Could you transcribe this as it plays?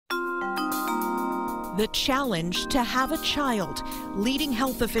The challenge to have a child. Leading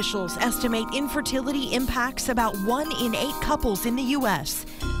health officials estimate infertility impacts about 1 in 8 couples in the U.S.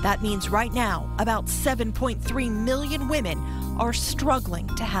 That means right now, about 7.3 million women are struggling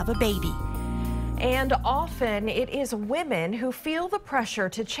to have a baby. And often it is women who feel the pressure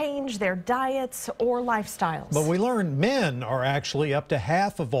to change their diets or lifestyles. But we learned men are actually up to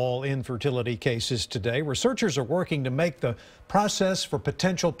half of all infertility cases today. Researchers are working to make the process for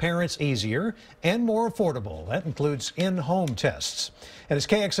potential parents easier and more affordable. That includes in-home tests. And as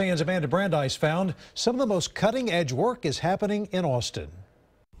KXAN's Amanda Brandeis found, some of the most cutting-edge work is happening in Austin.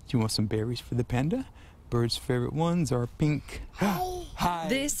 Do you want some berries for the panda? Bird's favorite ones are pink. Hi.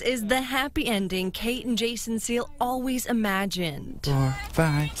 This is the happy ending Kate and Jason Seal always imagined. 4,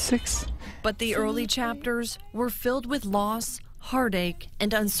 5, 6. But the early chapters were filled with loss, heartache,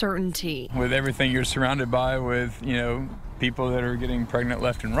 and uncertainty. With everything you're surrounded by, with, people that are getting pregnant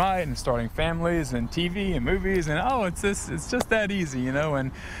left and right and starting families and TV and movies, and it's just that easy,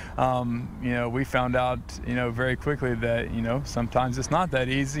 and we found out very quickly that sometimes it's not that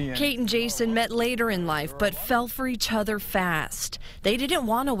easy. Kate and Jason met later in life but fell for each other fast. They didn't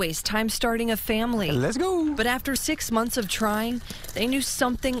want to waste time starting a family. Let's go. But after 6 months of trying, they knew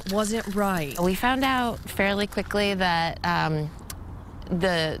something wasn't right. We found out fairly quickly that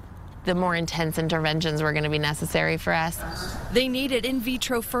the more intense interventions were going to be necessary for us. They needed in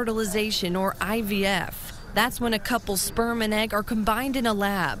vitro fertilization, or IVF. That's when a couple's sperm and egg are combined in a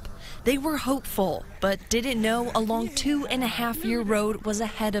lab. They were hopeful, but didn't know a long 2.5-year road was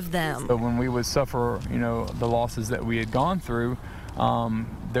ahead of them. But when we would suffer, the losses that we had gone through,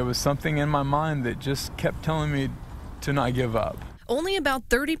 there was something in my mind that just kept telling me to not give up. Only about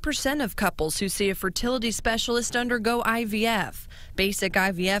 30% of couples who see a fertility specialist undergo IVF. Basic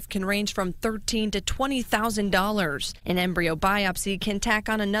IVF can range from $13,000 to $20,000. An embryo biopsy can tack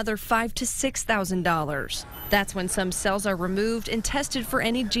on another $5,000 to $6,000. That's when some cells are removed and tested for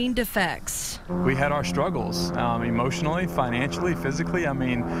any gene defects. We had our struggles, emotionally, financially, physically.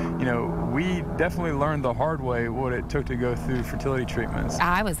 We definitely learned the hard way what it took to go through fertility treatments.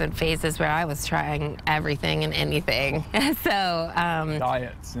 I was in phases where I was trying everything and anything. So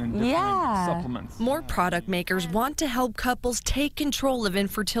diets and different supplements. More product makers want to help couples take control of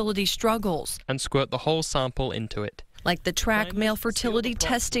infertility struggles and squirt the whole sample into it. Like the Track Male Fertility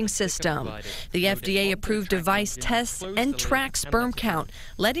Testing System. The FDA-approved device tests and tracks sperm count,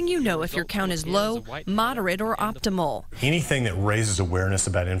 letting you know if your count is low, moderate, or optimal. Anything that raises awareness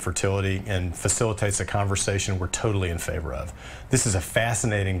about infertility and facilitates a conversation, we're totally in favor of. This is a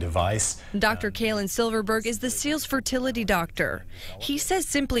fascinating device. Dr. Kalen Silverberg is the Seals fertility doctor. He says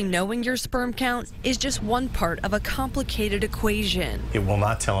simply knowing your sperm count is just one part of a complicated equation. It will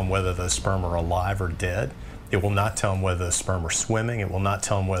not tell them whether the sperm are alive or dead. It will not tell them whether the sperm are swimming. It will not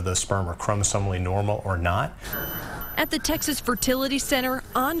tell them whether the sperm are chromosomally normal or not. At the Texas Fertility Center,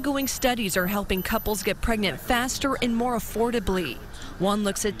 ongoing studies are helping couples get pregnant faster and more affordably. One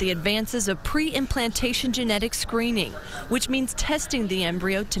looks at the advances of pre-implantation genetic screening, which means testing the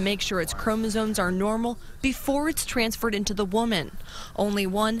embryo to make sure its chromosomes are normal before it's transferred into the woman. Only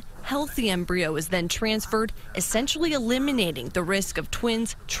one healthy embryo is then transferred, essentially eliminating the risk of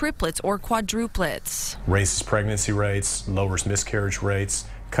twins, triplets, or quadruplets. Raises pregnancy rates, lowers miscarriage rates,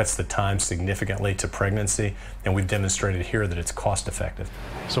 cuts the time significantly to pregnancy, and we've demonstrated here that it's cost effective.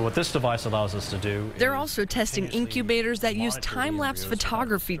 So what this device allows us to do... They're also testing incubators that use time-lapse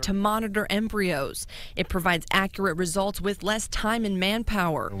photography to monitor embryos. It provides accurate results with less time and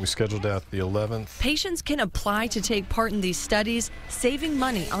manpower. We scheduled out the 11th. Patients can apply to take part in these studies, saving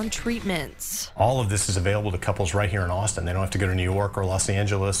money on treatments. All of this is available to couples right here in Austin. They don't have to go to New York or Los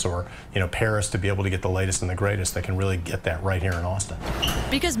Angeles or Paris to be able to get the latest and the greatest. They can really get that right here in Austin.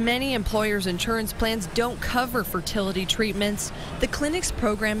 Because many employers' insurance plans don't cover fertility treatments, the clinic's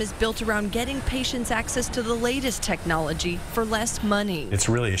program is built around getting patients access to the latest technology for less money. It's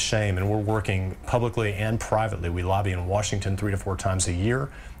really a shame, and we're working publicly and privately. We lobby in Washington 3 to 4 times a year,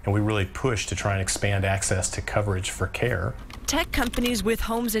 and we really push to try and expand access to coverage for care. Tech companies with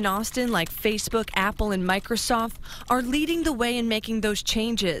homes in Austin like Facebook, Apple, and Microsoft are leading the way in making those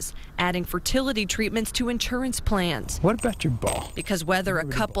changes, adding fertility treatments to insurance plans. What about your ball? Because whether a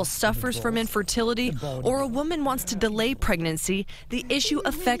couple suffers from infertility or a woman wants to delay pregnancy, the issue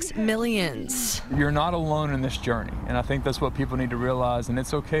affects millions. You're not alone in this journey, and I think that's what people need to realize, and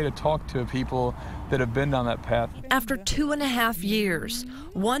it's okay to talk to people that have been down that path. After 2.5 years,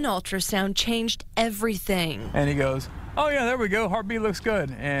 one ultrasound changed everything. And he goes, "Oh yeah, there we go, heartbeat looks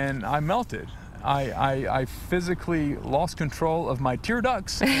good," and I melted. I physically lost control of my tear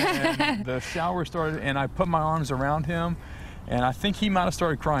ducts, and the shower started, and I put my arms around him, And I think he might have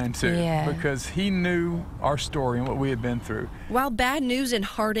started crying too, because he knew our story and what we had been through. While bad news and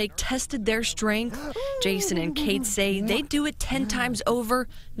heartache tested their strength, Jason and Kate say they'd do it 10 times over,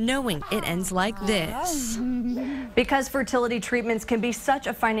 knowing it ends like this. Because fertility treatments can be such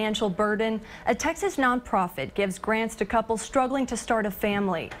a financial burden, a Texas nonprofit gives grants to couples struggling to start a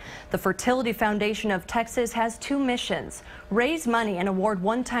family. The Fertility Foundation of Texas has 2 missions: raise money and award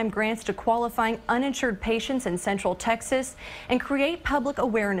one-time grants to qualifying uninsured patients in Central Texas, and create public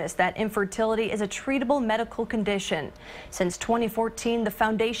awareness that infertility is a treatable medical condition. Since 2014, the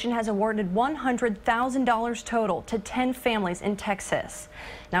foundation has awarded $100,000 total to 10 families in Texas.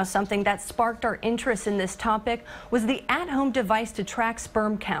 Now, something that sparked our interest in this topic was the at-home device to track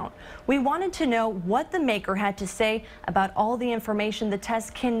sperm count. We wanted to know what the maker had to say about all the information the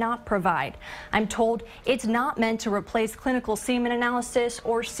test cannot provide. I'm told it's not meant to replace clinical semen analysis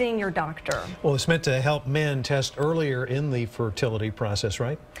or seeing your doctor. Well, it's meant to help men test earlier in the fertility process,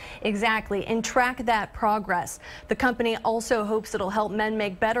 right? Exactly, and track that progress. The company also hopes it'll help men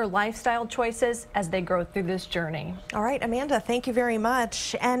make better lifestyle choices as they grow through this journey. All right, Amanda, thank you very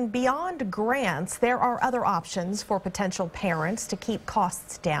much. And beyond grants, there are other options for potential parents to keep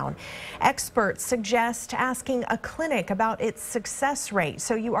costs down. Experts suggest asking a clinic about its success rate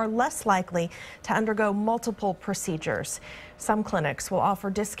so you are less likely to undergo multiple procedures. Some clinics will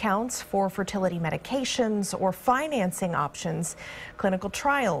offer discounts for fertility medications or financing options. Clinical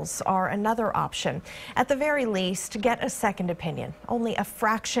trials are another option. At the very least, get a second opinion. Only a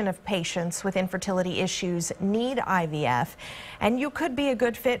fraction of patients with infertility issues need IVF, and you could be a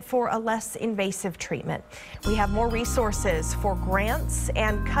good fit for a less invasive treatment. We have more resources for grants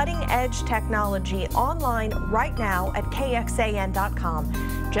and cutting-edge technology online right now at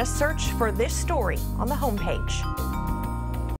KXAN.com. Just search for this story on the homepage.